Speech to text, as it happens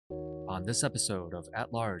On this episode of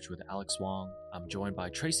At Large with Alex Wong, I'm joined by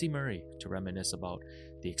Tracy Murray to reminisce about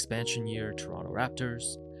the expansion year Toronto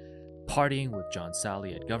Raptors, partying with John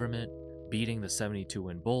Salley at Government, beating the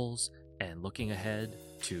 72-win Bulls, and looking ahead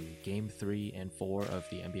to Game 3 and 4 of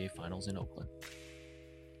the NBA Finals in Oakland.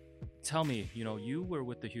 Tell me, you were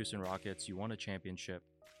with the Houston Rockets, you won a championship.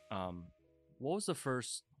 What was the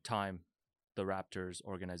first time the Raptors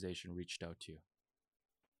organization reached out to you?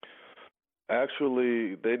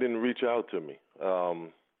 Actually, they didn't reach out to me.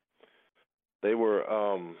 They were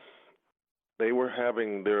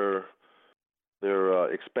having their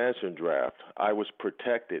expansion draft. I was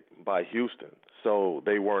protected by Houston, so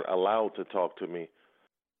they weren't allowed to talk to me.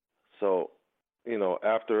 So,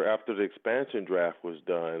 after the expansion draft was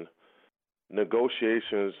done,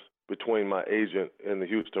 negotiations between my agent and the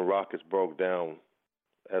Houston Rockets broke down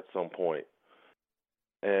at some point,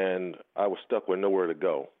 and I was stuck with nowhere to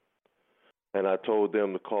go. And I told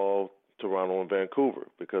them to call Toronto and Vancouver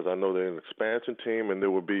because I know they're an expansion team and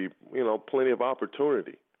there will be, plenty of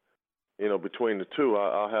opportunity. Between the two,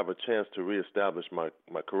 I'll have a chance to reestablish my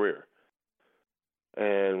career.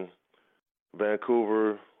 And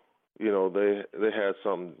Vancouver, they had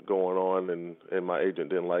something going on and my agent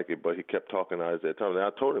didn't like it, but he kept talking to Isaiah Thomas. And I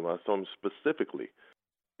told him specifically,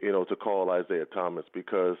 to call Isaiah Thomas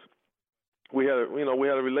because we had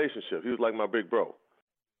a relationship. He was like my big bro.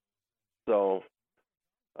 So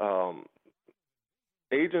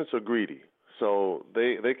agents are greedy. So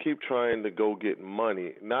they keep trying to go get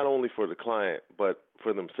money, not only for the client, but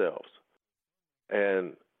for themselves.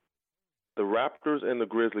 And the Raptors and the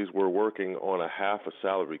Grizzlies were working on a half a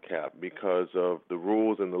salary cap because of the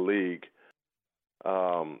rules in the league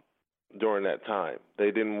during that time.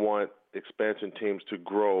 They didn't want expansion teams to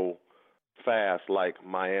grow fast like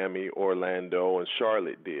Miami, Orlando, and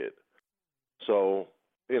Charlotte did. So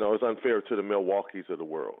it's unfair to the Milwaukees of the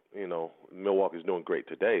world. Milwaukee's doing great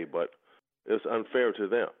today, but it's unfair to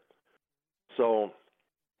them. So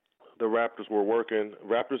the Raptors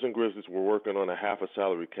and Grizzlies were working on a half a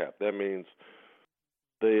salary cap. That means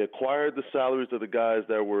they acquired the salaries of the guys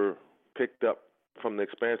that were picked up from the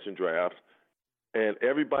expansion draft, and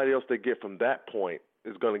everybody else they get from that point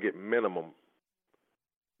is going to get minimum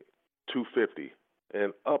 $250.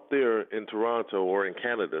 And up there in Toronto or in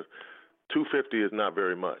Canada, $250 is not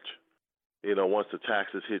very much. Once the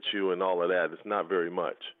taxes hit you and all of that, it's not very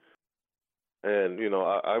much. And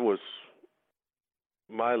I was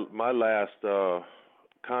my last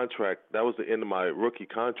contract. That was the end of my rookie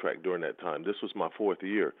contract during that time. This was my fourth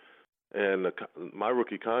year, and my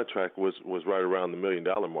rookie contract was right around the $1 million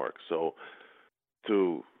mark. So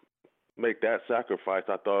to make that sacrifice,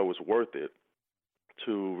 I thought it was worth it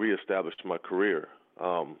to reestablish my career.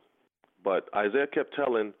 But Isaiah kept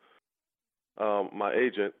telling my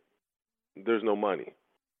agent, there's no money.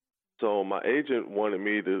 So my agent wanted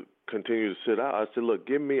me to continue to sit out. I said, look,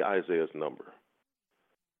 give me Isaiah's number.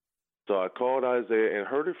 So I called Isaiah and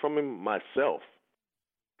heard it from him myself.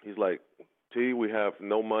 He's like, T, we have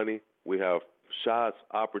no money. We have shots,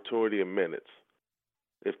 opportunity, and minutes,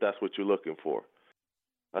 if that's what you're looking for.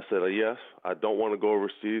 I said, yes, I don't want to go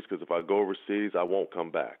overseas because if I go overseas, I won't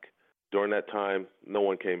come back. During that time, no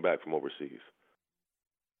one came back from overseas.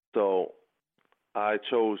 So I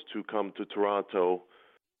chose to come to Toronto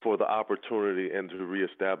for the opportunity and to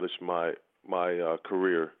reestablish my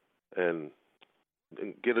career and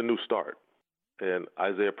get a new start. And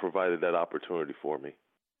Isaiah provided that opportunity for me.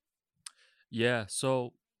 Yeah.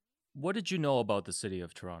 So what did you know about the city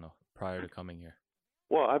of Toronto prior to coming here?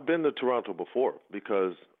 Well, I've been to Toronto before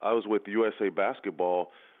because I was with USA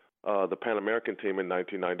Basketball, the Pan American team in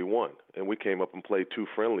 1991, and we came up and played two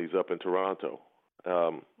friendlies up in Toronto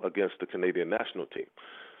against the Canadian national team.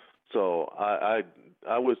 So I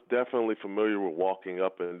was definitely familiar with walking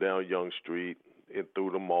up and down Yonge Street and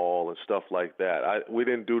through the mall and stuff like that. We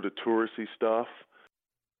didn't do the touristy stuff,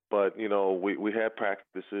 but, we had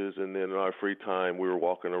practices, and then in our free time we were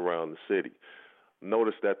walking around the city.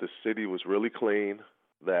 Noticed that the city was really clean,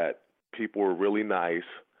 that people were really nice,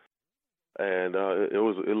 and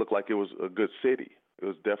it looked like it was a good city. It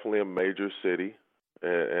was definitely a major city,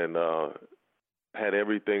 and had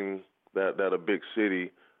everything that a big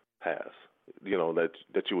city has,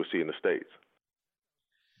 that you would see in the States.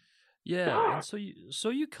 Yeah, and so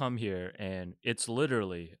you come here and it's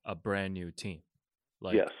literally a brand new team.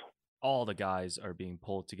 Like Yes. all the guys are being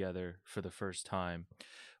pulled together for the first time.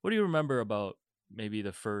 What do you remember about maybe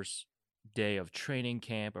the first day of training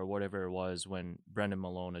camp or whatever it was when Brendan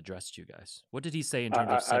Malone addressed you guys? What did he say in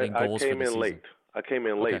terms of setting goals for the season? I came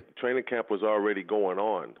in late. Training camp was already going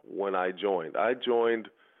on when I joined. I joined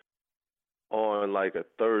on like a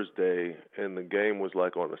Thursday, and the game was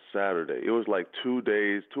like on a Saturday. It was like 2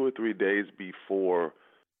 or 3 days before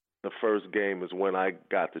the first game is when I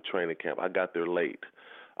got to training camp. I got there late.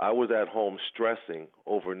 I was at home stressing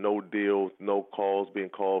over no deals, no calls being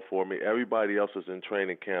called for me. Everybody else is in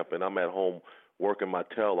training camp, and I'm at home working my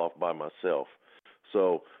tail off by myself.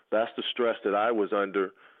 So that's the stress that I was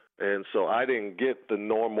under. And so I didn't get the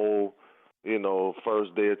normal,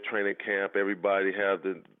 first day of training camp, everybody have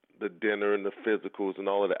the dinner and the physicals and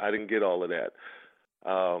all of that. I didn't get all of that.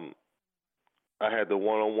 I had the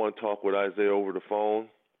one-on-one talk with Isaiah over the phone.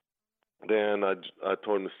 Then I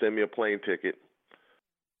told him to send me a plane ticket.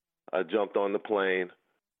 I jumped on the plane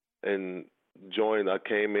and joined. I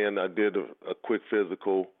came in. I did a quick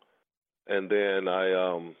physical, and then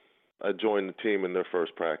I joined the team in their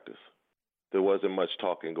first practice. There wasn't much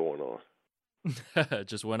talking going on.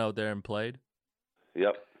 Just went out there and played?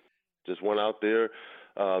 Yep. Just went out there.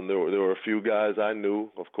 There were a few guys I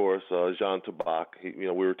knew, of course. Jean Tabak. We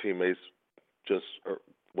were teammates just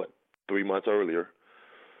 3 months earlier.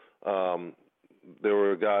 There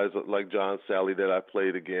were guys like John Sally that I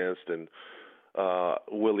played against, and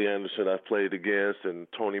Willie Anderson I played against, and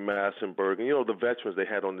Tony Massenberg. And, the veterans they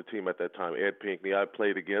had on the team at that time, Ed Pinckney. I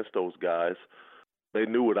played against those guys. They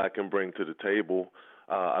knew what I can bring to the table.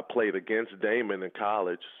 I played against Damon in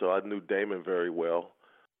college, so I knew Damon very well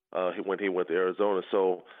when he went to Arizona.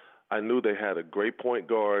 So I knew they had a great point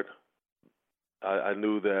guard. I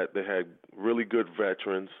knew that they had really good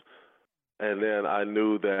veterans. And then I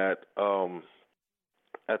knew that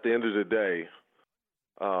at the end of the day,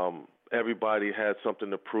 everybody had something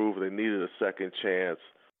to prove. They needed a second chance.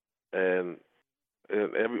 And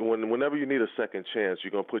whenever you need a second chance,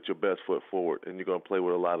 you're going to put your best foot forward, and you're going to play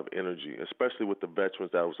with a lot of energy, especially with the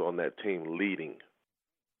veterans that was on that team leading.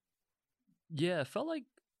 Yeah, it felt like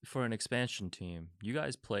for an expansion team, you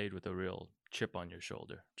guys played with a real chip on your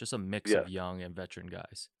shoulder, just a mix of young and veteran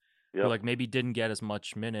guys. Yep. Who like maybe didn't get as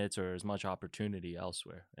much minutes or as much opportunity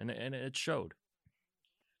elsewhere, and it showed.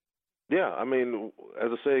 Yeah, I mean, as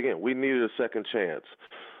I say again, we needed a second chance.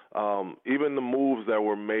 Even the moves that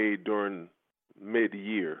were made during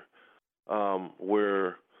mid-year,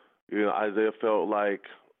 where Isaiah felt like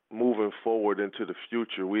moving forward into the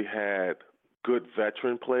future, we had good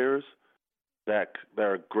veteran players that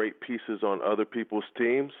are great pieces on other people's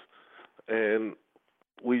teams, and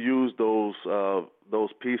we used those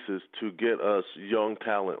pieces to get us young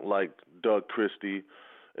talent like Doug Christie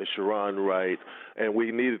and Sharon Wright, and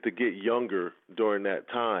we needed to get younger during that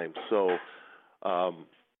time. So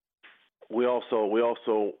we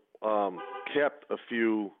also kept a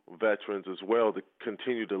few veterans as well to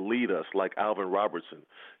continue to lead us, like Alvin Robertson.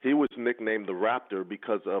 He was nicknamed the Raptor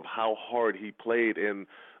because of how hard he played, and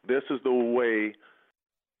this is the way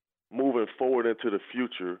moving forward into the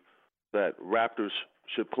future that Raptors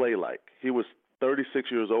should play like. He was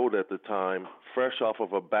 36 years old at the time, fresh off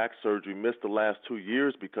of a back surgery, missed the last 2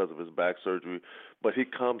 years because of his back surgery, but he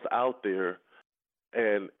comes out there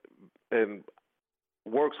and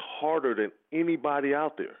works harder than anybody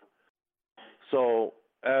out there. So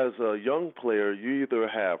as a young player, you either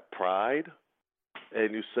have pride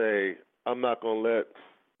and you say, I'm not going to let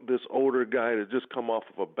this older guy that just come off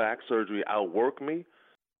of a back surgery outwork me,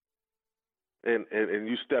 and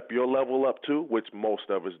you step your level up too, which most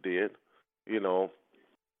of us did,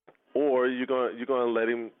 or you're gonna let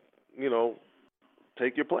him,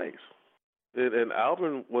 take your place. And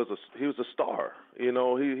Alvin was a star. He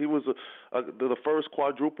was the first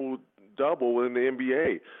quadruple double in the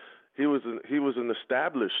NBA. He was an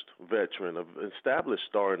established veteran, an established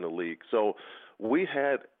star in the league. So we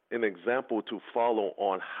had an example to follow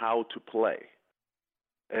on how to play,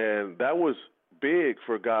 and that was big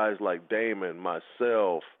for guys like Damon,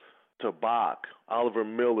 myself, Tabak, Oliver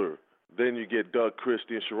Miller. Then you get Doug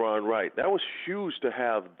Christie and Sharon Wright. That was huge to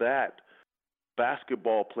have that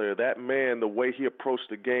basketball player, that man, the way he approached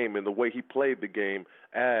the game and the way he played the game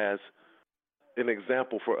as an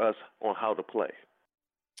example for us on how to play.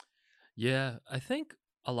 Yeah, I think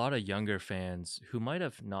a lot of younger fans who might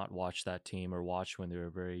have not watched that team or watched when they were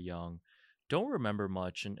very young don't remember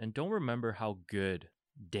much and don't remember how good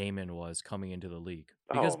Damon was coming into the league.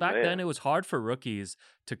 Because back then it was hard for rookies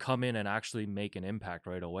to come in and actually make an impact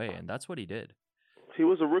right away, and that's what he did. He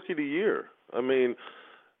was a rookie of the year. I mean,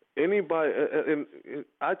 anybody, and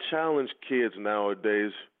I challenge kids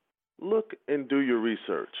nowadays, look and do your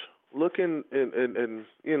research. Look and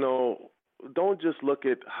don't just look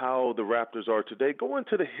at how the Raptors are today. Go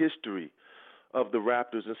into the history of the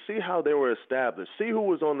Raptors and see how they were established. See who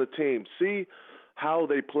was on the team. See how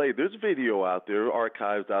they played. There's video out there,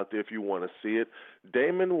 archives out there if you want to see it.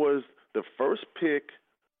 Damon was the first pick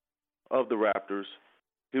of the Raptors.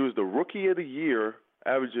 He was the Rookie of the Year,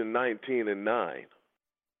 averaging 19 and 9.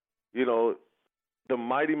 You know, the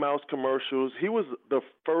Mighty Mouse commercials. He was the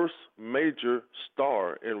first major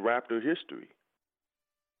star in Raptor history.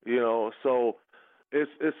 You know, so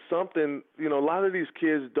it's something. You know, a lot of these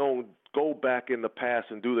kids don't go back in the past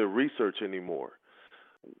and do their research anymore.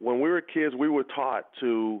 When we were kids, we were taught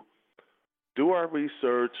to do our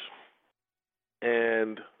research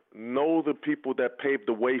and know the people that paved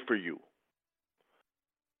the way for you.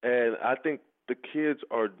 And I think the kids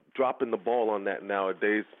are dropping the ball on that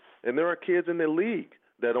nowadays. And there are kids in the league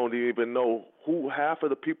that don't even know who half of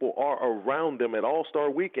the people are around them at All-Star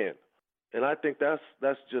Weekend. And I think that's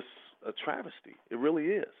just a travesty. It really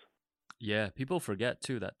is. Yeah, people forget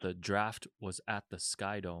too that the draft was at the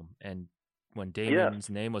Sky Dome, and when Damian's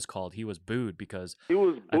name was called, he was booed because he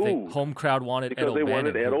was booed. I think home crowd wanted because Ed they O'Bannon.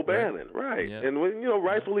 wanted Ed O'Bannon, right? Yeah. And when,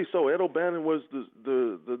 rightfully so. Ed O'Bannon was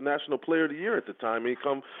the National Player of the Year at the time. He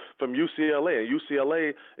come from UCLA, and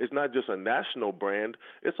UCLA is not just a national brand;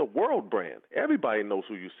 it's a world brand. Everybody knows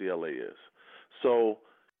who UCLA is. So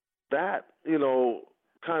that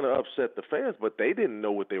kind of upset the fans, but they didn't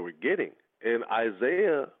know what they were getting. And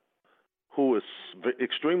Isaiah, who is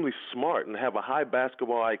extremely smart and have a high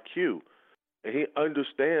basketball IQ, and he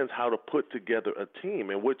understands how to put together a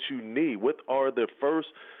team and what you need. What are the first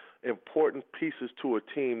important pieces to a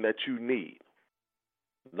team that you need?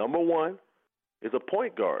 Number one is a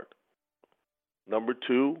point guard. Number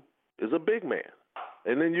two is a big man.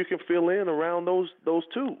 And then you can fill in around those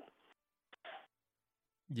two.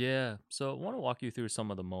 Yeah, so I want to walk you through some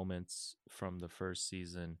of the moments from the first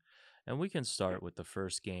season, and we can start with the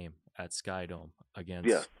first game at Sky Dome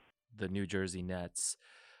against the New Jersey Nets.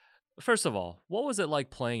 First of all, what was it like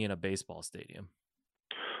playing in a baseball stadium?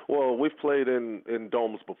 Well, we've played in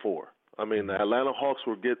domes before. I mean, the Atlanta Hawks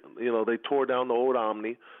they tore down the old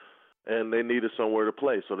Omni, and they needed somewhere to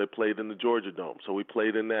play, so they played in the Georgia Dome. So we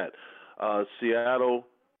played in that. Seattle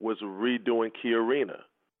was redoing Key Arena,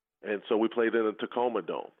 and so we played in the Tacoma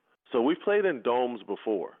Dome. So we played in domes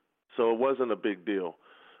before, so it wasn't a big deal.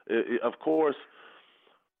 Of course,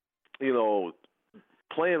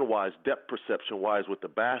 playing-wise, depth perception-wise with the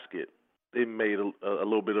basket, it made a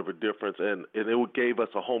little bit of a difference, and it gave us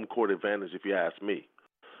a home court advantage, if you ask me.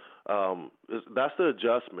 That's the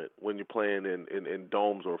adjustment when you're playing in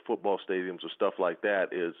domes or football stadiums or stuff like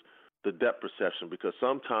that, is the depth perception, because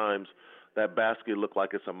sometimes that basket looked like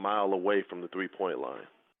it's a mile away from the three-point line.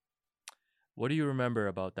 What do you remember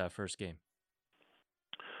about that first game?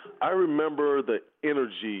 I remember the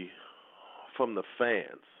energy from the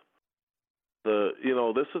fans.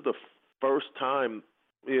 This is the first time,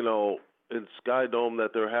 in Sky Dome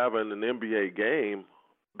that they're having an NBA game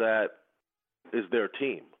that is their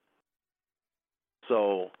team.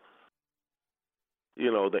 So,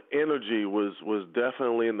 the energy was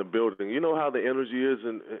definitely in the building. You know how the energy is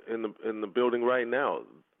in the building right now.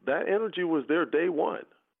 That energy was there day one.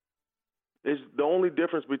 It's the only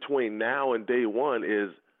difference between now and day one is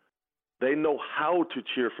they know how to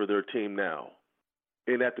cheer for their team now.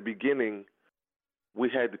 And at the beginning, we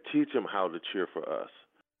had to teach them how to cheer for us.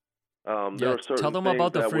 There are certain tell them things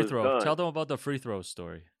about the that free was throw. done. Tell them about the free throw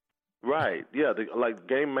story. Right, yeah. Like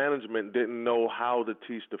game management didn't know how to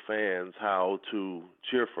teach the fans how to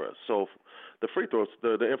cheer for us. So the free throws,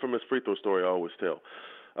 the infamous free throw story I always tell.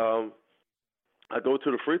 I go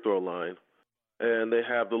to the free throw line, and they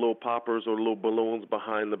have the little poppers or little balloons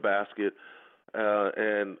behind the basket,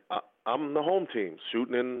 and I'm the home team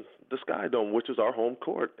shooting in the Sky Dome, which is our home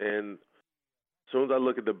court. And as soon as I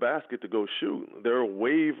look at the basket to go shoot, they're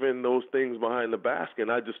waving those things behind the basket,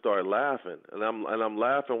 and I just start laughing. And I'm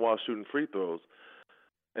laughing while shooting free throws.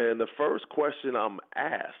 And the first question I'm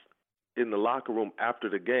asked in the locker room after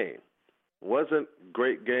the game wasn't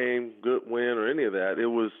great game, good win, or any of that. It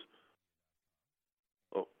was,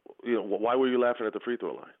 why were you laughing at the free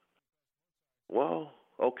throw line? Well,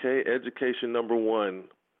 okay, education number one.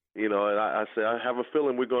 And I say, I have a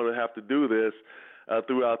feeling we're going to have to do this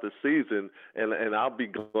throughout the season, and I'll be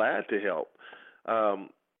glad to help.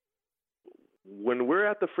 When we're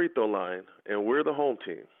at the free throw line and we're the home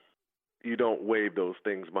team, you don't wave those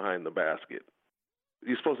things behind the basket.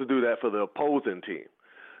 You're supposed to do that for the opposing team.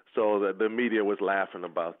 So the media was laughing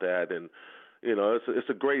about that, and it's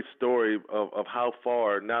a great story of how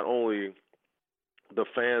far not only the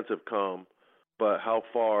fans have come, but how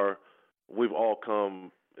far we've all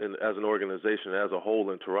come as an organization, as a whole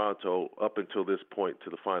in Toronto, up until this point to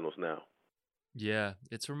the finals now. Yeah,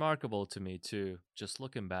 it's remarkable to me too. Just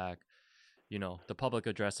looking back, the public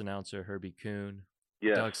address announcer Herbie Kuhn,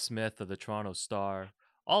 Yes. Doug Smith of the Toronto Star,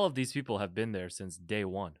 all of these people have been there since day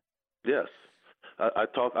one. Yes. I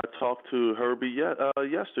talked to Herbie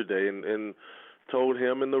yesterday and told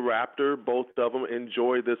him and the Raptor, both of them,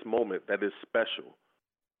 enjoy this moment that is special.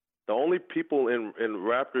 The only people in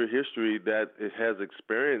Raptor history that it has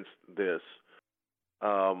experienced this,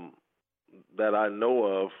 um, that I know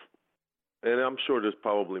of, and I'm sure there's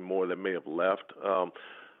probably more that may have left.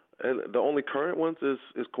 And the only current ones is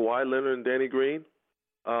Kawhi Leonard and Danny Green.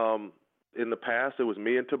 In the past, it was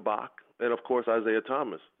me and Tabak, and of course Isaiah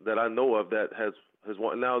Thomas that I know of that has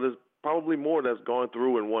won. Now there's probably more that's gone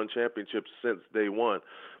through and won championships since day one,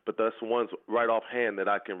 but that's the ones right offhand that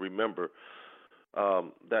I can remember,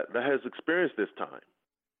 that has experienced this time.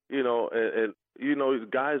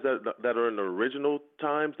 And guys that are in the original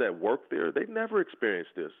times that worked there, they never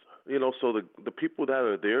experienced this. So the people that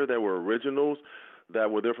are there that were originals, that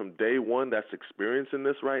were there from day one, that's experiencing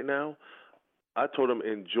this right now, I told them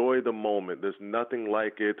enjoy the moment. There's nothing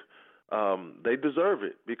like it. They deserve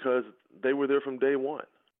it because they were there from day one.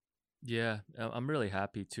 Yeah, I'm really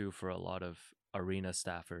happy too for a lot of arena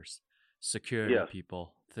staffers, security Yes,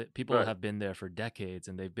 people, people that right. have been there for decades,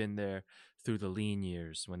 and they've been there through the lean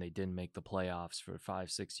years when they didn't make the playoffs for 5,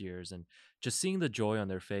 6 years, and just seeing the joy on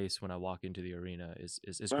their face when I walk into the arena is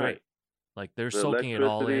Right. great. Like they're The soaking it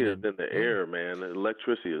all electricity in, is and in the yeah, air, man. The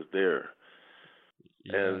electricity is there.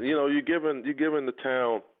 yeah, And you're giving the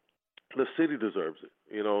town, the city deserves it.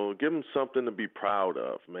 Give them something to be proud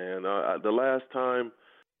of, man. The last time,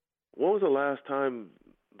 when was the last time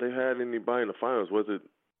they had anybody in the finals? Was it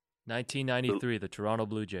the 1993, the Toronto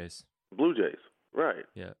Blue Jays. Blue Jays? Right.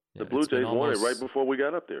 Yeah, The yeah, Blue Jays won it right before we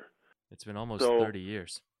got up there. it's been almost So 30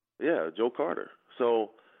 years. yeah, Joe Carter.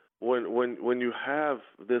 So when you have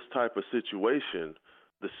this type of situation,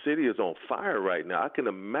 the city is on fire right now. I can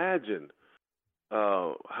imagine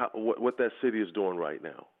what that city is doing right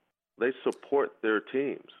now. They support their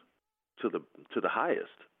teams to the highest.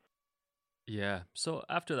 Yeah. So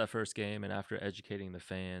after that first game and after educating the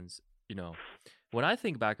fans, when I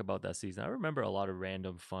think back about that season, I remember a lot of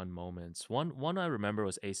random fun moments. One I remember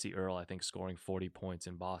was AC Earl, I think, scoring 40 points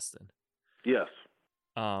in Boston. Yes.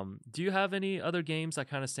 Do you have any other games that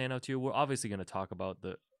kind of stand out to you? We're obviously going to talk about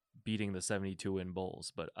the beating the 72 win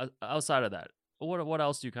Bulls, but outside of that, what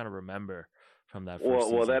else do you kind of remember from that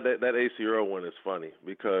first Well, season? that AC Earl one is funny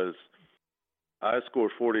because I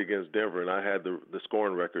scored 40 against Denver and I had the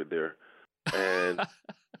scoring record there, and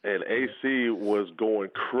and Yeah. AC was going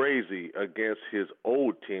crazy against his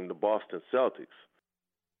old team, the Boston Celtics,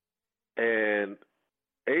 and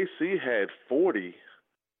AC had 40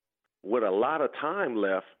 with a lot of time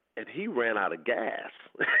left, and he ran out of gas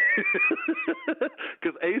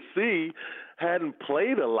because AC hadn't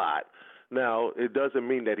played a lot. Now, it doesn't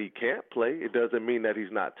mean that he can't play. It doesn't mean that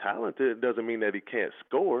he's not talented. It doesn't mean that he can't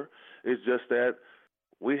score. It's just that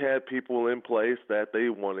we had people in place that they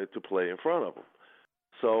wanted to play in front of him.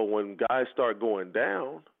 So when guys start going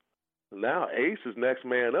down, now Ace is next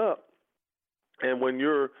man up. And when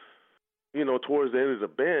you're, towards the end of the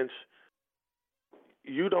bench,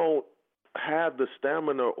 you don't have the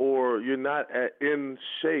stamina or you're not in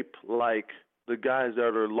shape like the guys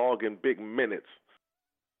that are logging big minutes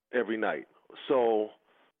every night. So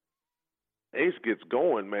Ace gets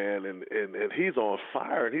going, man, and he's on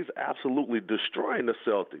fire, and he's absolutely destroying the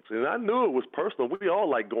Celtics. And I knew it was personal. We all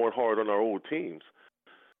like going hard on our old teams.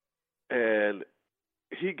 And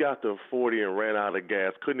he got to 40 and ran out of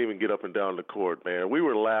gas, couldn't even get up and down the court, man. We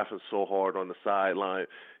were laughing so hard on the sideline.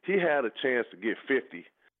 He had a chance to get 50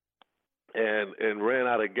 and ran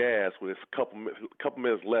out of gas with a couple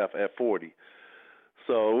minutes left at 40.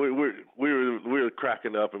 So we were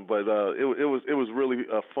cracking up, but it was really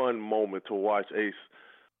a fun moment to watch Ace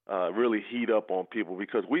really heat up on people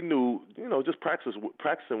because we knew, just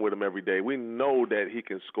practicing with him every day, we know that he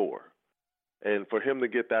can score, and for him to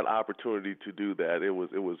get that opportunity to do that, it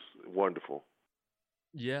was wonderful.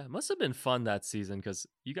 Yeah, it must have been fun that season because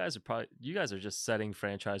you guys are just setting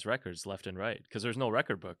franchise records left and right because there's no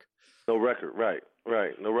record book. No record, right,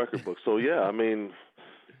 no record book. So yeah, I mean,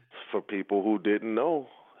 for people who didn't know,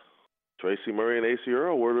 Tracy Murray and AC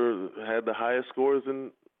Earl had the highest scores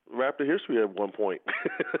in Raptor history at one point.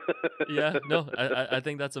 Yeah, no, I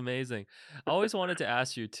think that's amazing. I always wanted to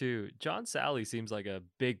ask you too. John Sally seems like a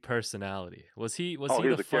big personality. Was he Oh, he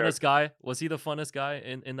the was a funnest character. guy? Was he the funnest guy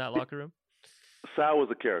in that locker room? Sal was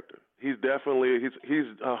a character. He's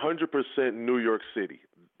 100% New York City.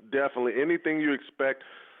 Definitely anything you expect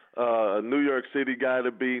a New York City guy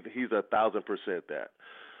to be, he's 1,000% that.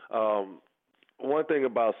 One thing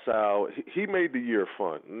about Sal, he made the year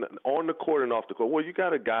fun on the court and off the court. Well, you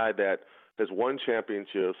got a guy that has won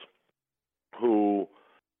championships, who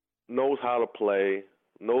knows how to play,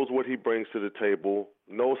 knows what he brings to the table,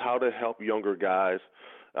 knows how to help younger guys.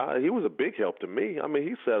 He was a big help to me. I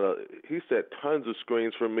mean, he set tons of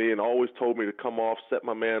screens for me and always told me to come off, set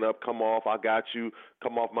my man up, come off, I got you,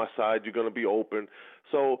 come off my side, you're going to be open.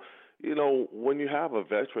 So, when you have a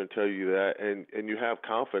veteran tell you that and you have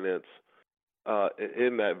confidence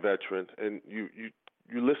in that veteran and you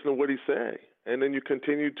listen to what he's saying and then you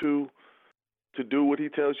continue to do what he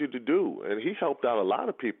tells you to do. And he helped out a lot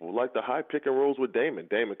of people, like the high pick and rolls with Damon.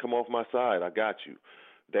 Damon, come off my side. I got you.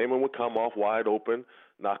 Damon would come off wide open,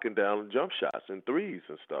 knocking down jump shots and threes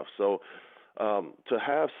and stuff. So to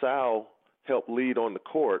have Sal help lead on the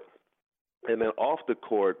court, and then off the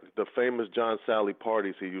court, the famous John Sally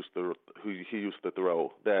parties he used to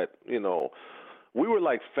throw. That we were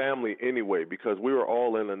like family anyway because we were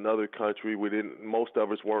all in another country. Most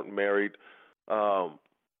of us weren't married.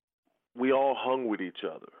 We all hung with each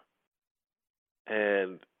other,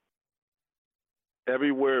 and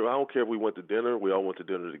everywhere. I don't care if we went to dinner. We all went to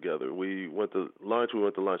dinner together. We went to lunch. We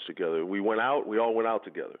went to lunch together. We went out. We all went out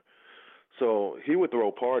together. So he would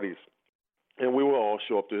throw parties, and we would all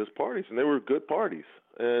show up to his parties, and they were good parties.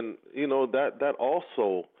 And that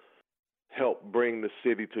also helped bring the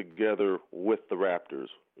city together with the Raptors.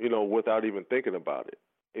 Without even thinking about it.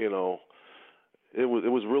 It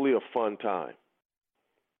was really a fun time.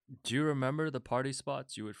 Do you remember the party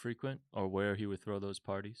spots you would frequent or where he would throw those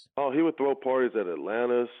parties? Oh, he would throw parties at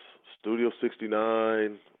Atlantis, Studio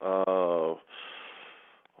 69. There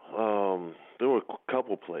were a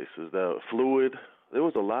couple places. Fluid. There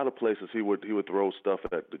was a lot of places he would throw stuff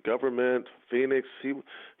at. The Government, Phoenix. He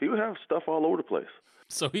would have stuff all over the place.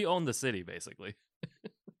 So he owned the city, basically.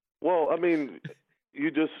 Well, I mean,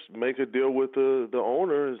 you just make a deal with the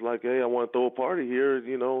owner. It's like, hey, I want to throw a party here.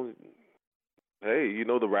 Hey,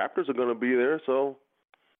 the Raptors are going to be there, so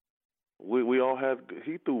we all had.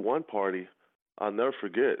 He threw one party, I'll never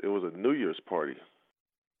forget. It was a New Year's party.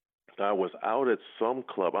 I was out at some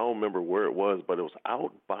club. I don't remember where it was, but it was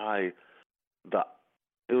out by the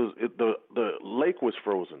lake was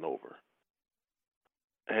frozen over,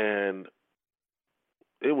 and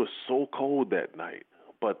it was so cold that night.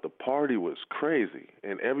 But the party was crazy,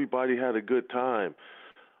 and everybody had a good time.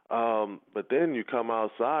 But then you come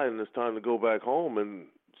outside and it's time to go back home, and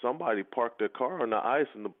somebody parked their car on the ice,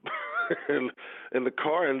 and and the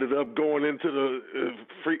car ended up going into the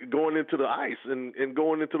ice and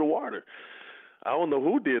going into the water. I don't know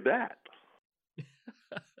who did that,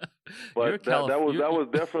 but that was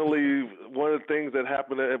definitely one of the things that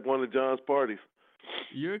happened at one of John's parties.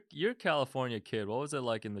 You're a California kid. What was it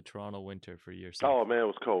like in the Toronto winter for yourself? Oh man, it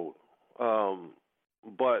was cold.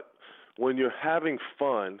 But when you're having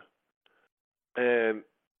fun and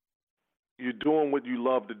you're doing what you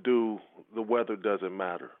love to do, the weather doesn't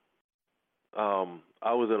matter.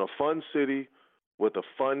 I was in a fun city with a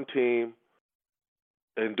fun team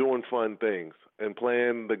and doing fun things and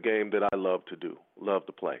playing the game that I love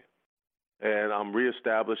to play. And I'm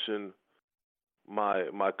reestablishing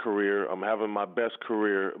my career. I'm having my best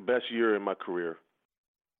year in my career.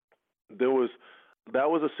 That was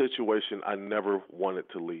a situation I never wanted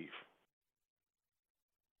to leave.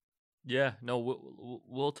 Yeah, no,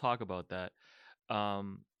 we'll talk about that.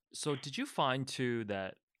 So did you find too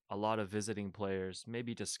that a lot of visiting players,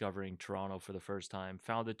 maybe discovering Toronto for the first time,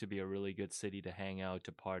 found it to be a really good city to hang out,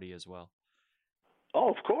 to party as well? Oh,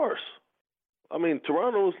 of course. I mean,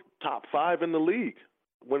 Toronto's top 5 in the league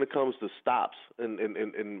when it comes to stops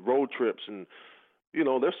and road trips, and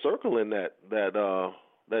they're circling that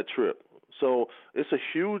trip. So it's a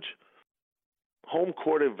huge home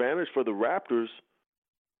court advantage for the Raptors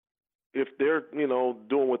if they're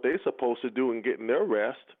doing what they're supposed to do and getting their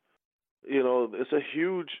rest. It's a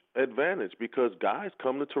huge advantage because guys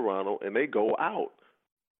come to Toronto and they go out.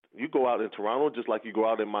 You go out in Toronto just like you go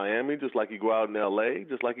out in Miami, just like you go out in LA,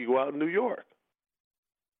 just like you go out in New York.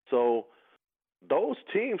 So those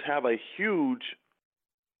teams have a huge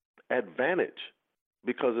advantage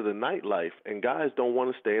because of the nightlife, and guys don't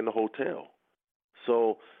want to stay in the hotel.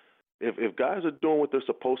 So if guys are doing what they're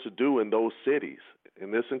supposed to do in those cities,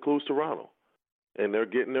 and this includes Toronto, and they're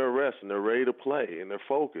getting their rest and they're ready to play and they're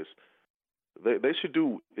focused, they should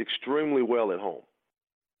do extremely well at home.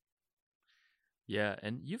 Yeah,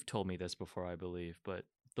 and you've told me this before, I believe, but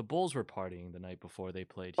the Bulls were partying the night before they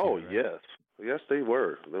played here, Oh, right? yes, they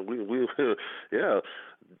were. We yeah.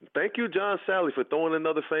 Thank you, John Sally, for throwing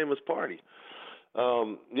another famous party.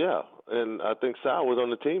 Yeah, and I think Sal was on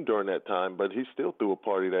the team during that time, but he still threw a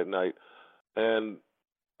party that night. And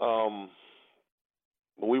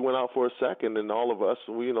we went out for a second, and all of us,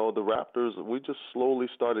 the Raptors, we just slowly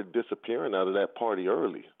started disappearing out of that party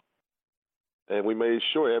early. and we made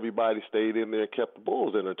sure everybody stayed in there and kept the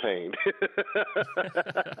Bulls entertained.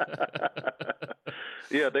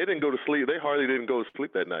 Yeah, they didn't go to sleep. They hardly didn't go to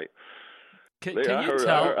sleep that night. Can you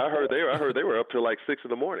tell? I heard they were up till like 6 in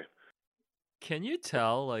the morning. Can you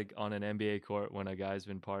tell, like, on an NBA court when a guy's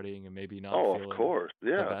been partying and maybe not Oh, feeling of course,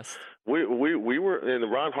 the yeah. best? We were,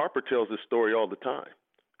 and Ron Harper tells this story all the time.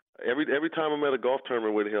 Every time I'm at a golf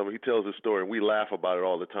tournament with him, he tells this story, and we laugh about it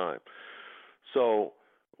all the time. So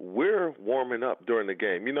we're warming up during the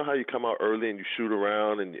game. You know how you come out early and you shoot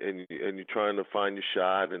around and you're trying to find your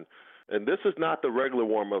shot, and this is not the regular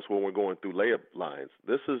warm-ups when we're going through layup lines.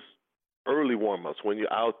 This is early warm-ups when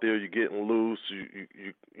you're out there, you're getting loose,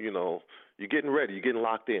 you know, you're getting ready, you're getting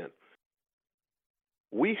locked in.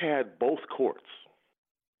 We had both courts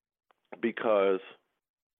because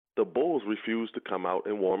the Bulls refused to come out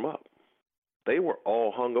and warm up. They were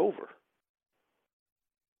all hungover.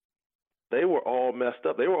 They were all messed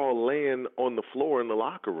up. They were all laying on the floor in the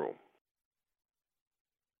locker room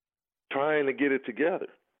trying to get it together.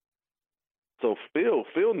 So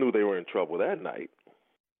Phil knew they were in trouble that night.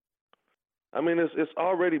 I mean, it's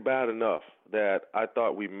already bad enough that I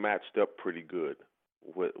thought we matched up pretty good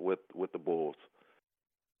with the Bulls.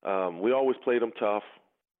 We always played them tough.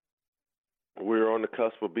 We were on the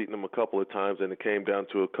cusp of beating them a couple of times, and it came down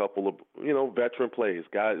to a couple of, you know, veteran plays.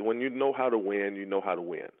 Guys, when you know how to win, you know how to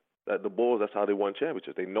win. The Bulls, that's how they won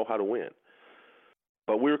championships. They know how to win.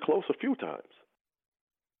 But we were close a few times.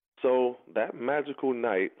 So that magical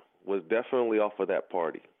night was definitely off of that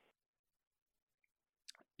party.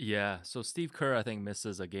 Yeah, so Steve Kerr, I think,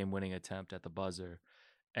 misses a game-winning attempt at the buzzer.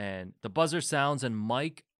 And the buzzer sounds, and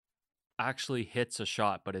Mike actually hits a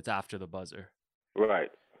shot, but it's after the buzzer. Right.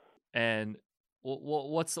 And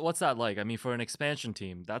what's that like? I mean, for an expansion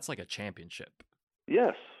team, that's like a championship.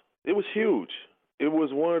 Yes, it was huge. It was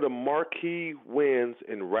one of the marquee wins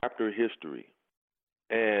in Raptor history,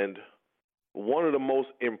 and one of the most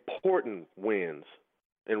important wins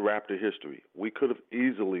in Raptor history. We could have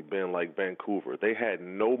easily been like Vancouver. They had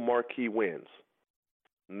no marquee wins.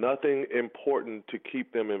 Nothing important to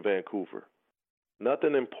keep them in Vancouver.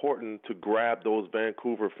 Nothing important to grab those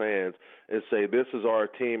Vancouver fans and say, this is our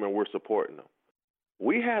team and we're supporting them.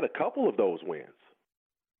 We had a couple of those wins.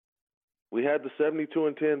 We had the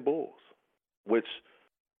 72-10 Bulls, which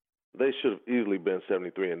they should have easily been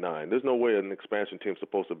 73-9. There's no way an expansion team's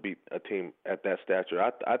supposed to beat a team at that stature.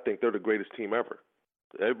 I think they're the greatest team ever.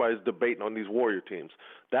 Everybody's debating on these Warrior teams.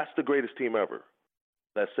 That's the greatest team ever,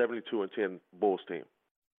 that 72-10 Bulls team.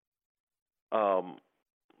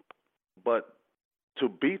 But to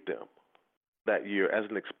beat them that year as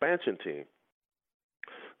an expansion team,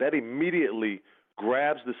 that immediately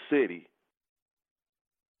grabs the city.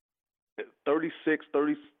 36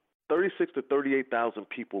 to 38,000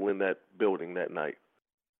 people in that building that night.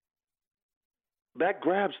 That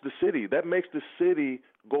grabs the city. That makes the city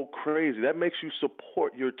go crazy. That makes you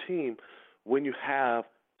support your team when you have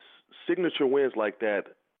signature wins like that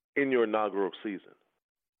in your inaugural season.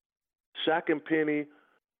 Shaq and Penny,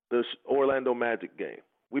 the Orlando Magic game,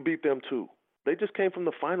 we beat them too. They just came from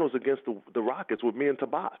the finals against the Rockets with me and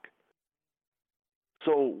Tabak.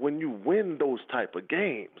 So when you win those type of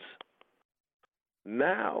games,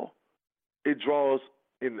 now it draws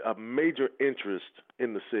in a major interest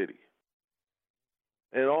in the city.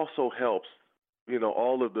 And it also helps, you know,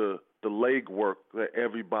 all of the legwork that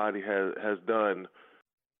everybody has done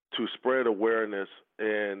to spread awareness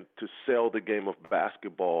and to sell the game of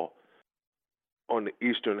basketball on the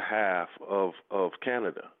eastern half of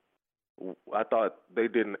Canada. I thought they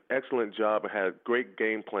did an excellent job and had great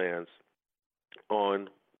game plans on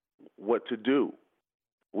what to do.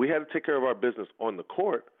 We had to take care of our business on the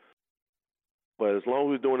court, but as long as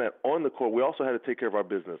we were doing that on the court, we also had to take care of our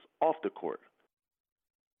business off the court.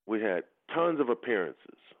 We had tons of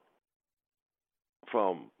appearances,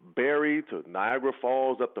 from Barrie to Niagara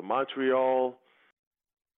Falls up to Montreal.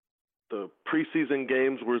 The preseason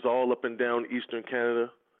games was all up and down Eastern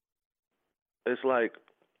Canada. It's like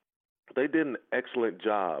they did an excellent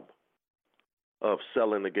job of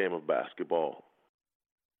selling the game of basketball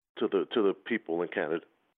to the people in Canada,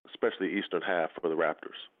 especially Eastern half for the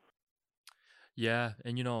Raptors. Yeah,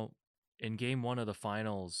 and you know, in game 1 of the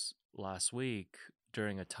finals last week,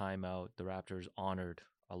 during a timeout, the Raptors honored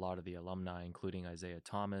a lot of the alumni, including Isaiah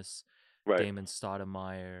Thomas, Right. Damon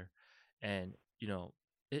Stoudemire, and you know,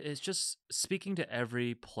 it's just speaking to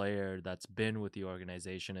every player that's been with the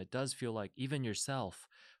organization. It does feel like even yourself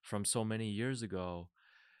from so many years ago,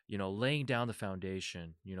 you know, laying down the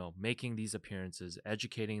foundation, you know, making these appearances,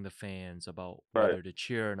 educating the fans about whether to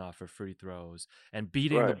cheer or not for free throws, and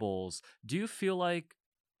beating the Bulls. Do you feel like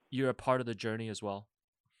you're a part of the journey as well?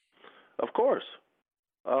 Of course.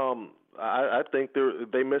 I think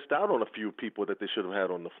they missed out on a few people that they should have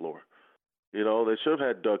had on the floor. They should have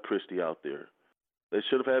had Doug Christie out there. They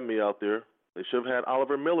should have had me out there. They should have had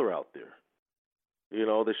Oliver Miller out there.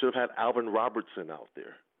 They should have had Alvin Robertson out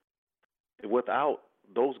there. Without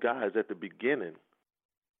those guys at the beginning,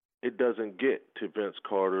 it doesn't get to Vince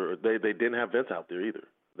Carter. They didn't have Vince out there either.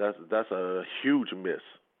 That's a huge miss.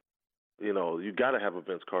 You got to have a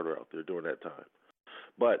Vince Carter out there during that time.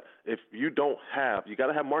 But if you don't have, you got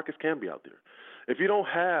to have Marcus Camby out there. If you don't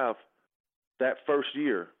have that first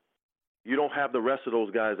year, you don't have the rest of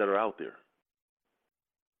those guys that are out there.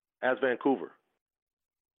 As Vancouver.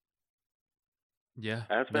 Yeah.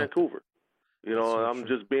 As Vancouver. I'm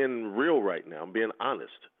true. just being real right now. I'm being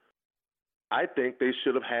honest. I think they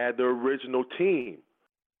should have had the original team,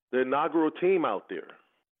 the inaugural team out there.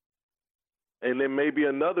 And then maybe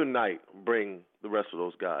another night bring the rest of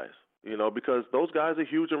those guys, because those guys are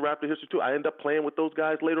huge in Raptor history too. I end up playing with those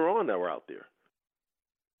guys later on that were out there.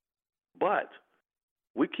 But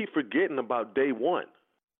we keep forgetting about day one.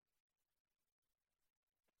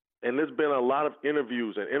 And there's been a lot of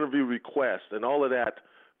interviews and interview requests and all of that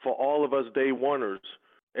for all of us day oneers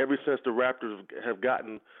ever since the Raptors have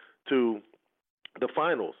gotten to the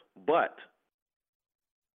finals. But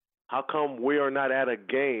how come we are not at a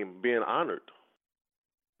game being honored?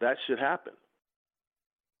 That should happen.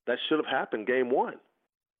 That should have happened game one.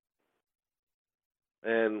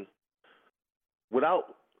 And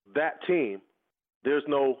without that team, there's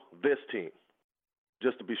no this team,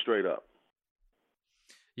 just to be straight up.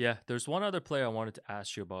 Yeah, there's one other player I wanted to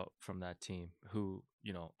ask you about from that team who,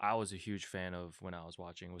 I was a huge fan of when I was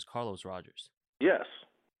watching, was Carlos Rogers. Yes,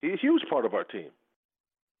 he's a huge part of our team.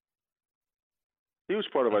 Huge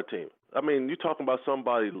part of our team. I mean, you're talking about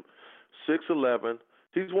somebody 6'11".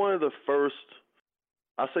 He's one of the first.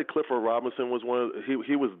 I say Clifford Robinson was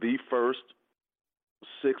he was the first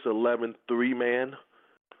 6'11" three-man,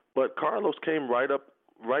 but Carlos came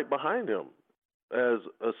right behind him as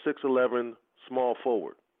a 6'11" small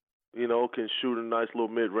forward. Can shoot a nice little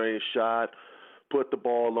mid-range shot, put the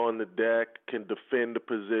ball on the deck, can defend the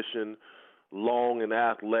position, long and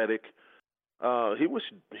athletic. He was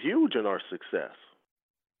huge in our success.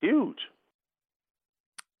 Huge.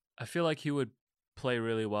 I feel like he would play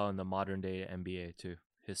really well in the modern day NBA too.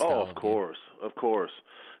 His style of course.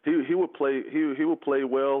 He would play. He would play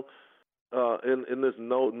well in this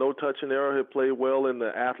no touching era. He played well in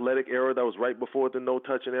the athletic era that was right before the no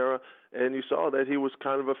touching era, and you saw that he was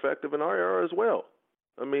kind of effective in our era as well.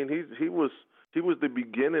 I mean, he was the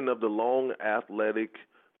beginning of the long athletic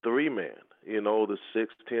three man. The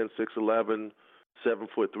 6'10", 6'11",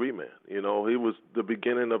 7-foot three man. He was the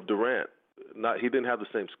beginning of Durant. He didn't have the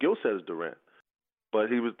same skill set as Durant, but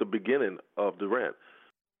he was the beginning of Durant.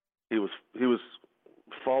 He was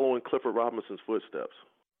following Clifford Robinson's footsteps.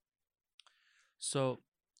 So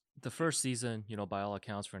the first season, by all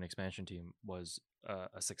accounts for an expansion team was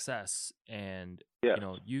a success. And, yes.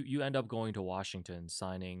 You end up going to Washington,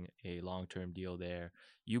 signing a long-term deal there.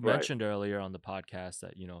 You mentioned earlier on the podcast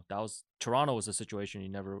that, Toronto was a situation you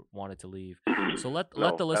never wanted to leave. So let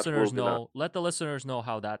the listeners know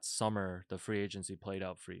how that summer, the free agency played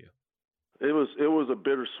out for you. It was a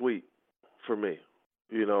bittersweet for me.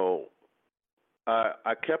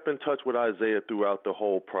 I kept in touch with Isaiah throughout the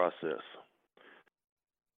whole process.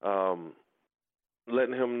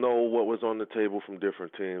 Letting him know what was on the table from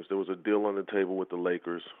different teams. There was a deal on the table with the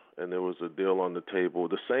Lakers, and there was a deal on the table.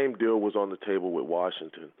 The same deal was on the table with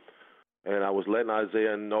Washington. And I was letting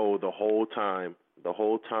Isaiah know the whole time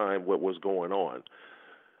what was going on.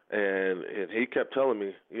 And he kept telling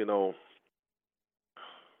me,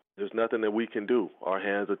 there's nothing that we can do. Our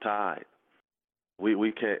hands are tied.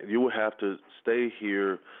 We can't. You will have to stay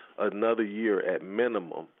here another year at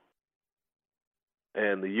minimum.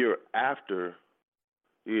 And the year after,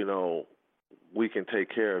 we can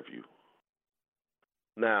take care of you.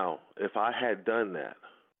 Now, if I had done that,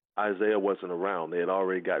 Isaiah wasn't around. They had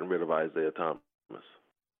already gotten rid of Isaiah Thomas.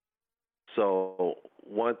 So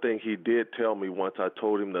one thing he did tell me once I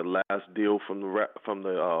told him the last deal from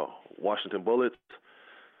the Washington Bullets,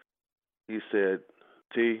 he said,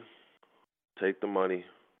 T, take the money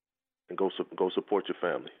and go support your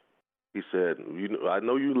family. He said, I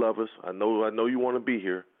know you love us. I know you want to be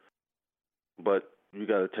here, but you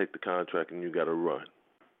got to take the contract and you got to run.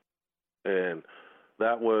 And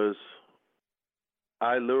that was,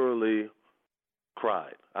 I literally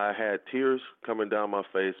cried. I had tears coming down my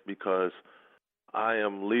face because I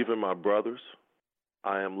am leaving my brothers.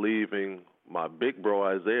 I am leaving my big bro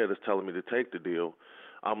Isaiah that's telling me to take the deal.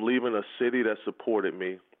 I'm leaving a city that supported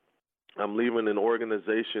me. I'm leaving an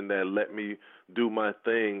organization that let me do my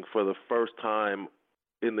thing for the first time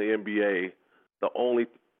in the NBA, the only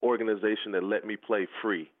organization that let me play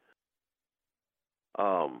free.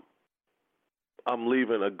 Um, I'm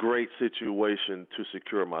leaving a great situation to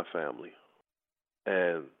secure my family.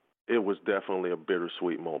 And it was definitely a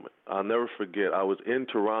bittersweet moment. I'll never forget, I was in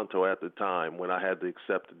Toronto at the time when I had to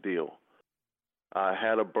accept the deal. I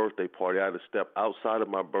had a birthday party. I had to step outside of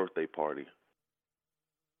my birthday party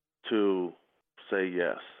to say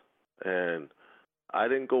yes. And I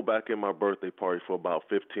didn't go back in my birthday party for about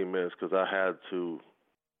 15 minutes because I had to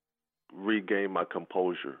regain my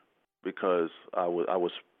composure because I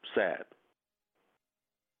was sad.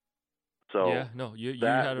 So Yeah, no, you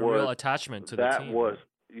that had a real was attachment to the that team, was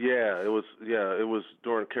right? it was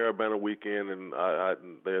during Carabana weekend, and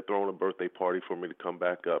they had thrown a birthday party for me to come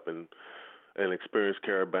back up and experience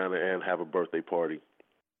Carabana and have a birthday party,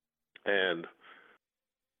 and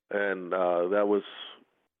that was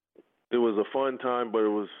it was a fun time, but it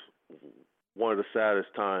was one of the saddest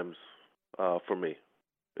times for me.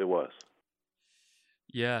 It was.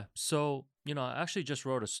 Yeah. So, I actually just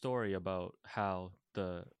wrote a story about how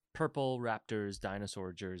the purple Raptors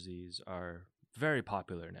dinosaur jerseys are very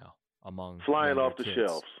popular now among Flying younger off the kids.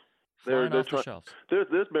 shelves. They're Flying off the trying. shelves.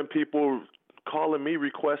 There's been people calling me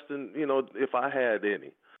requesting, if I had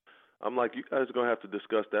any. I'm like, you guys are gonna have to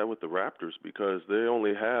discuss that with the Raptors because they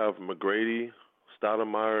only have McGrady,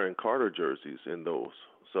 Stoudemire, and Carter jerseys in those.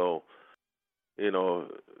 So, they're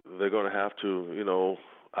gonna have to,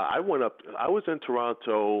 I went up. I was in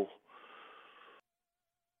Toronto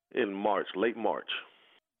in March, late March,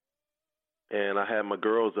 and I had my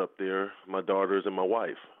girls up there, my daughters and my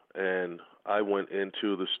wife, and I went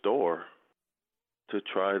into the store to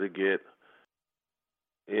try to get,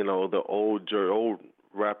 the old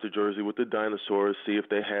Raptor jersey with the dinosaurs, see if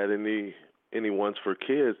they had any ones for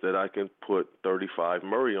kids that I can put 35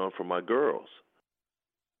 Murray on for my girls.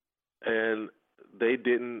 And they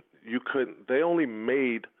didn't. You couldn't. They only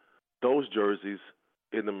made those jerseys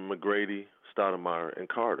in the McGrady, Stoudemire, and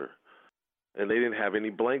Carter, and they didn't have any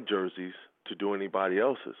blank jerseys to do anybody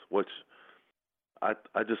else's. Which I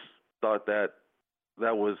just thought that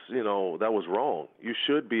was that was wrong. You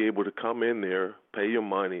should be able to come in there, pay your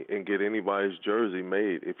money, and get anybody's jersey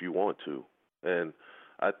made if you want to. And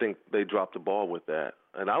I think they dropped the ball with that.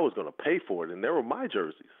 And I was going to pay for it, and they were my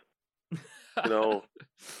jerseys. You know,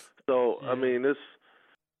 so I Yeah. mean,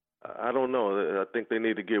 I don't know. I think they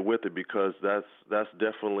need to get with it because that's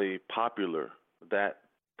definitely popular. That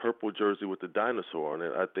purple jersey with the dinosaur on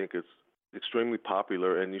it. I think it's extremely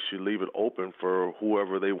popular, and you should leave it open for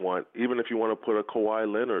whoever they want. Even if you want to put a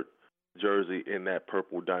Kawhi Leonard jersey in that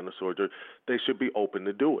purple dinosaur jersey, they should be open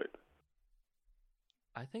to do it.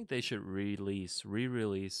 I think they should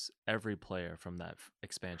re-release every player from that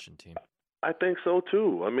expansion team. I think so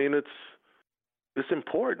too. I mean, it's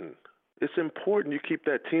important. It's important you keep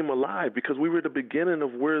that team alive because we were at the beginning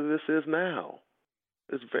of where this is now.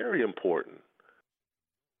 It's very important.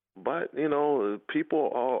 But,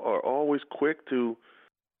 people are always quick to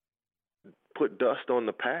put dust on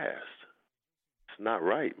the past. It's not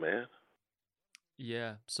right, man.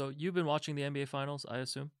 Yeah. So you've been watching the NBA Finals, I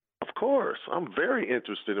assume? Of course. I'm very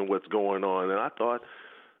interested in what's going on. And I thought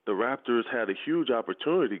the Raptors had a huge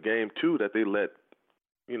opportunity, game two, that they let,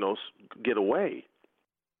 get away.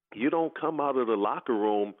 You don't come out of the locker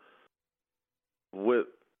room with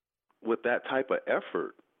that type of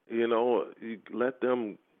effort. You let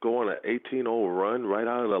them go on an 18-0 run right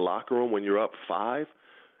out of the locker room when you're up 5.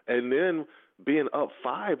 And then being up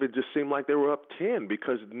 5, it just seemed like they were up 10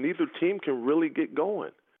 because neither team can really get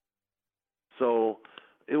going. So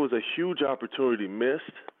it was a huge opportunity missed.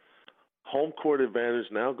 Home court advantage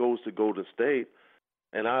now goes to Golden State.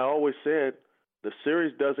 And I always said the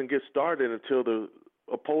series doesn't get started until the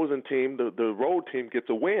opposing team, the road team, gets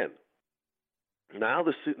a win. Now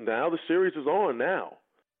the series is on now.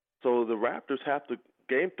 So the Raptors have to,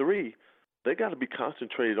 game 3, they got to be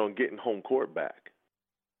concentrated on getting home court back.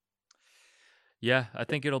 Yeah, I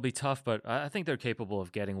think it'll be tough, but I think they're capable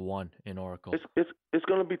of getting one in Oracle. It's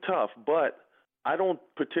going to be tough, but I don't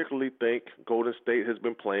particularly think Golden State has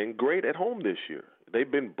been playing great at home this year. They've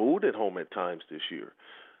been booed at home at times this year.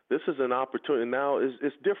 This is an opportunity. Now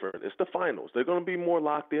it's different. It's the finals. They're going to be more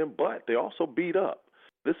locked in, but they also beat up.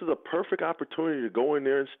 This is a perfect opportunity to go in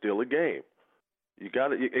there and steal a game.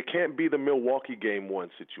 It can't be the Milwaukee game 1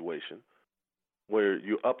 situation where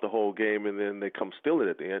you up the whole game and then they come steal it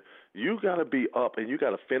at the end. You got to be up and you got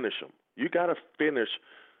to finish them. You got to finish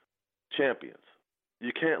champions.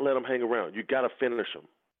 You can't let them hang around. You got to finish them.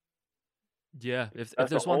 Yeah, if That's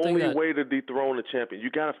there's the one thing only that way to dethrone a champion.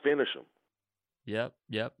 You got to finish them. Yep,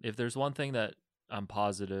 yep. If there's one thing that I'm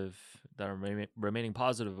positive, that I'm remaining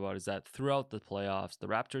positive about, is that throughout the playoffs, the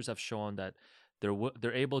Raptors have shown that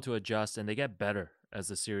they're able to adjust and they get better as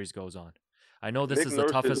the series goes on. I know this Nick is the Nurse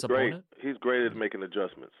is toughest great. opponent. He's great at making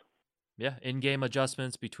adjustments. Yeah, in-game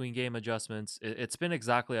adjustments, between game adjustments. It's been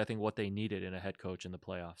exactly, I think, what they needed in a head coach in the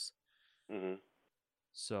playoffs. Hmm.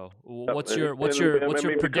 So, Yep. what's I your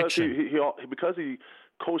mean, prediction? because he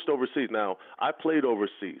coached overseas. Now, I played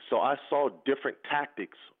overseas, so I saw different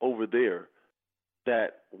tactics over there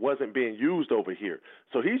that wasn't being used over here.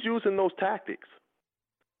 So he's using those tactics,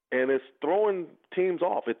 and it's throwing teams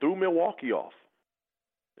off. It threw Milwaukee off.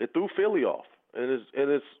 It threw Philly off, and it's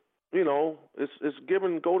it's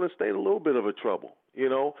giving Golden State a little bit of a trouble.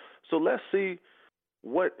 So let's see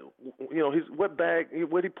what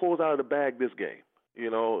what he pulls out of the bag this game.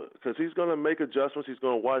 Because he's going to make adjustments. He's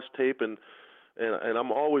going to watch tape, and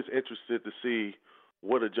I'm always interested to see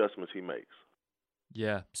what adjustments he makes.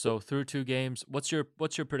 Yeah. So through 2 games, what's your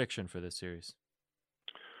prediction for this series?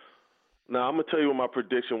 Now I'm gonna tell you what my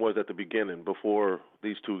prediction was at the beginning before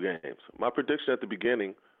these 2 games. My prediction at the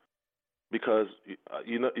beginning, because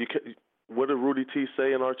what did Rudy T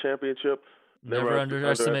say in our championship? Never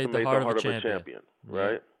underestimate the heart of a champion,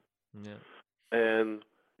 right? Yeah. And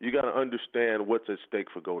you got to understand what's at stake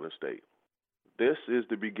for Golden State. This is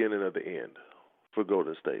the beginning of the end for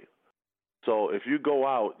Golden State. So if you go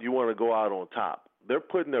out, you want to go out on top. They're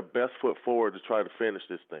putting their best foot forward to try to finish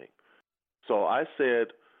this thing. So I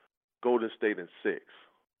said Golden State in 6.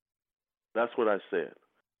 That's what I said.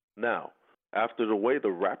 Now, after the way the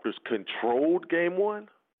Raptors controlled Game 1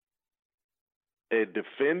 and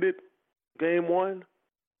defended Game 1,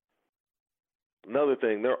 another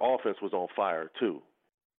thing, their offense was on fire too.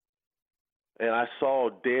 And I saw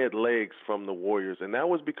dead legs from the Warriors, and that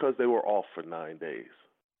was because they were off for 9 days.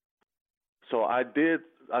 So I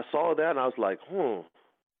saw that, and I was like,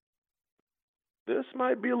 this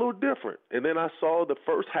might be a little different. And then I saw the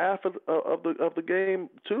first half of the game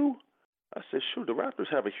too. I said, shoot, the Raptors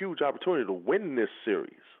have a huge opportunity to win this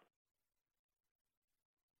series.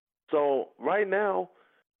 So right now,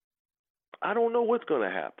 I don't know what's going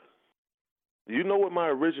to happen. You know what my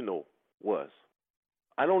original was.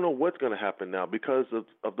 I don't know what's going to happen now because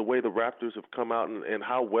of the way the Raptors have come out and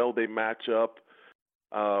how well they match up,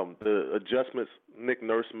 the adjustments Nick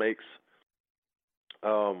Nurse makes.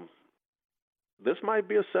 This might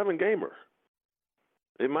be a 7-gamer.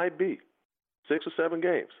 It might be 6 or 7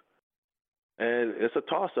 games. And it's a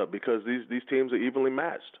toss-up because these teams are evenly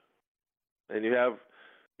matched. And you have,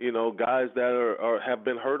 guys that have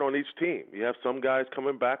been hurt on each team. You have some guys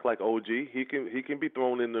coming back like OG. He can be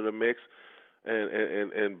thrown into the mix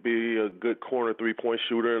and be a good corner 3-point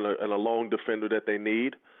shooter and a lone defender that they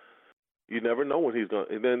need. You never know when he's going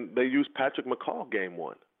to. And then they used Patrick McCaw Game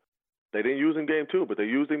 1. They didn't use him Game 2, but they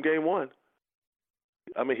used him Game 1.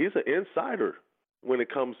 I mean, he's an insider when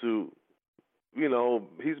it comes to,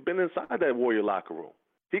 he's been inside that Warrior locker room.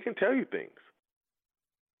 He can tell you things.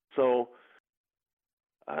 So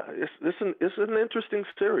it's an interesting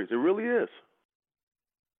series. It really is.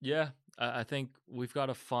 Yeah, I think we've got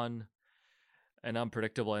a fun and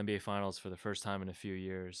unpredictable NBA Finals for the first time in a few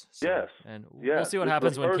years. So, yes, and we'll see what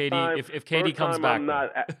happens when KD, if KD comes back.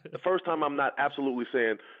 The first time I'm not absolutely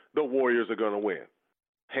saying the Warriors are going to win,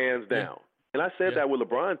 hands down. Yeah. And I said that with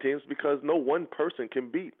LeBron teams because no one person can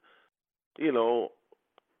beat,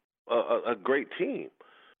 a great team.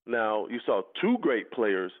 Now, you saw 2 great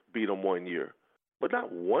players beat them one year, but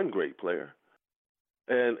not one great player.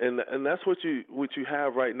 And that's what you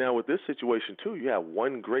have right now with this situation too. You have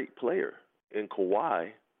one great player in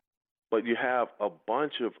Kawhi, but you have a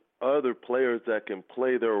bunch of other players that can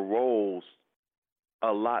play their roles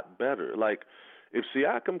a lot better. Like, if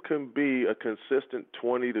Siakam can be a consistent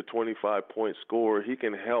 20 to 25 point scorer, he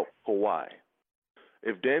can help Kawhi.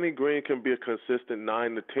 If Danny Green can be a consistent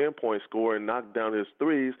 9 to 10 point scorer and knock down his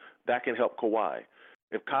threes, that can help Kawhi.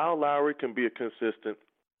 If Kyle Lowry can be a consistent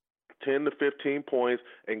 10 to 15 points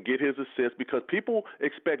and get his assists, because people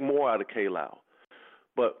expect more out of K-Low.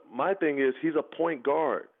 But my thing is, he's a point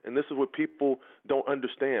guard, and this is what people don't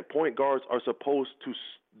understand. Point guards are supposed to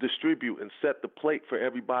distribute and set the plate for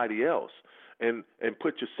everybody else and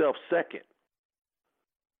put yourself second.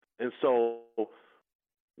 And so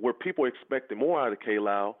where people expecting more out of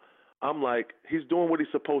K-Low, I'm like, he's doing what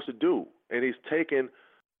he's supposed to do, and he's taking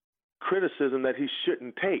criticism that he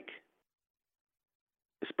shouldn't take,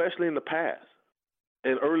 especially in the past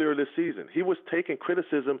and earlier this season. He was taking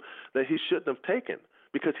criticism that he shouldn't have taken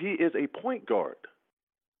because he is a point guard.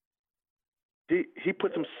 He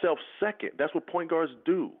puts himself second. That's what point guards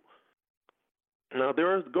do. Now,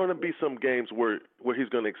 there are going to be some games where he's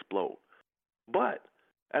going to explode. But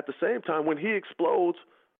at the same time, when he explodes,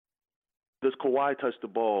 does Kawhi touch the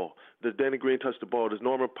ball? Does Danny Green touch the ball? Does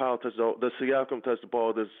Norman Powell touch the ball? Does Siakam touch the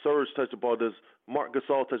ball? Does Serge touch the ball? Does Marc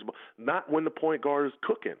Gasol touch the ball? Not when the point guard is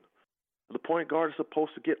cooking. The point guard is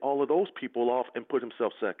supposed to get all of those people off and put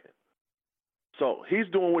himself second. So he's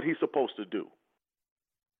doing what he's supposed to do.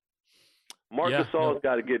 Marc Gasol's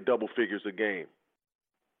got to get double figures a game,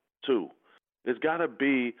 too. It's got to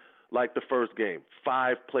be like the first game,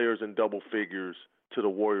 5 players in double figures to the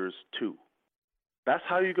Warriors 2. That's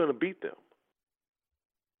how you're going to beat them.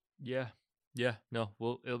 Yeah. No,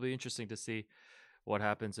 it'll be interesting to see what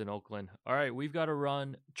happens in Oakland. All right, we've got to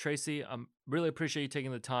run. Tracy, I really appreciate you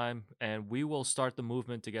taking the time, and we will start the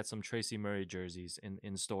movement to get some Tracy Murray jerseys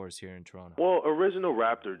in stores here in Toronto. Well, original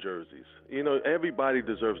Raptor jerseys. You know, everybody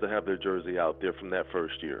deserves to have their jersey out there from that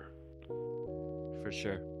first year. For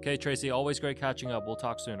sure. Okay, Tracy, always great catching up. We'll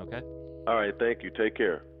talk soon, okay? All right, thank you. Take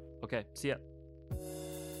care. Okay, see ya.